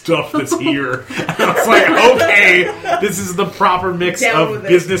random stuff that's here." And I was like, "Okay, this is the proper mix of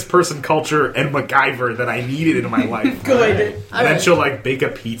business person culture and MacGyver that I needed in my life." Good. And then she'll like bake a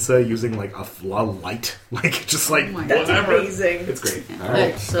pizza using like a light, like just like that's whatever. Amazing. It's great. All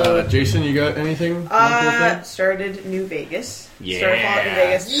right, so Jason, you got anything? Started New Vegas. Yeah. Started Fallout New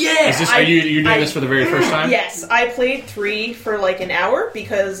Vegas. Yeah. Is this, are you doing this for the very first time? Yes, I played 3 for like an hour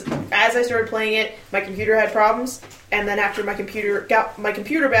because as I started playing it, my computer had problems, and then after my computer got my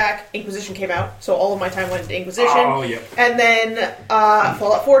computer back, Inquisition came out, so all of my time went into Inquisition. Oh yeah. And then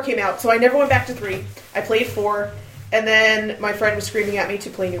Fallout 4 came out, so I never went back to 3. I played 4. And then my friend was screaming at me to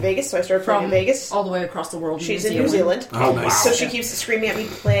play New Vegas, so I started playing New Vegas. All the way across the world. She's in New Zealand. Oh, nice. So she keeps screaming at me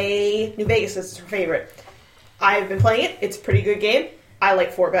to play New Vegas. This is her favorite. I've been playing it. It's a pretty good game. I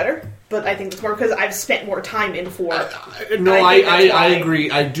like 4 better, but I think it's more because I've spent more time in 4. I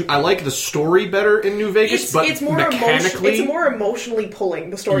agree. I like the story better in New Vegas, but it's more mechanically... it's more emotionally pulling,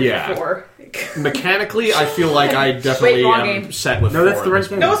 the story for 4. Mechanically, I feel like I definitely am set with 4. No, that's the right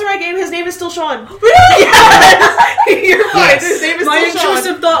game. No, it's the right game. His name is still Sean. Yes! You're fine. His name is My still Sean.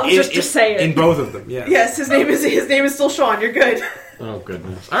 intrusive thought was just to say it. In both of them, yeah. Yes, his name is still Sean. You're good. Oh,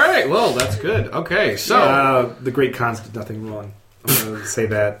 goodness. All right, well, that's good. Okay, so... the Great Khans did nothing wrong. I'm going to say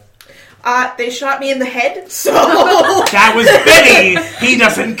that. They shot me in the head, so... That was Benny! He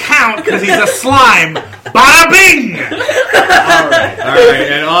doesn't count because he's a slime! Bada bing!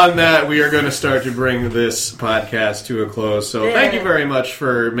 Alright, and on that, we are going to start to bring this podcast to a close. So thank you very much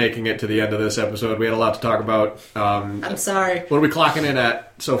for making it to the end of this episode. We had a lot to talk about. I'm sorry. What are we clocking in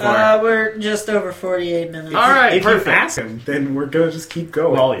at so far? We're just over 48 minutes. Alright, If perfect. you ask him, then we're going to just keep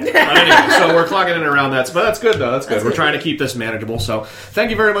going. Well, yeah. Anyway, so we're clocking in around that. But that's good, though. That's good. We're trying to keep this manageable. So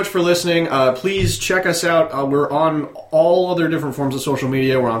thank you very much for listening. Please check us out. We're on all other different forms of social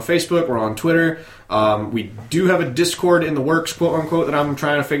media. We're on Facebook. We're on Twitter. We do have a Discord in the works, quote unquote, that I'm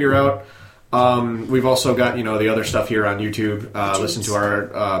trying to figure out. We've also got the other stuff here on YouTube. Listen to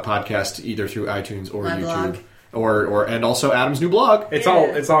our podcast either through iTunes or My YouTube. blog. Or and also Adam's new blog. It's all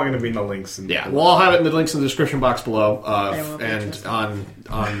going to be in the links. Yeah, we'll all have it in the links in the description box below. And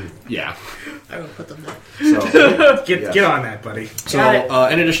yeah. I will put them there. So Get on that, buddy. So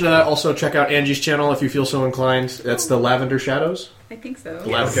in addition to that, also check out Angie's channel if you feel so inclined. That's the Lavender Shadows. I think so.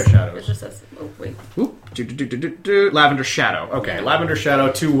 Lavender Shadows. It just says, oh, wait. Lavender Shadow. Okay, Yeah. Lavender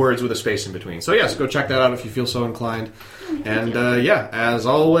Shadow, 2 words with a space in between. So yes, go check that out if you feel so inclined. And as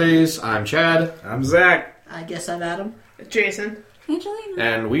always, I'm Chad. I'm Zach. I guess I'm Adam. Jason. Angelina.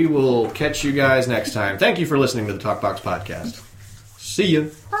 And we will catch you guys next time. Thank you for listening to the Talkbox Podcast. See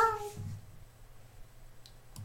you. Bye.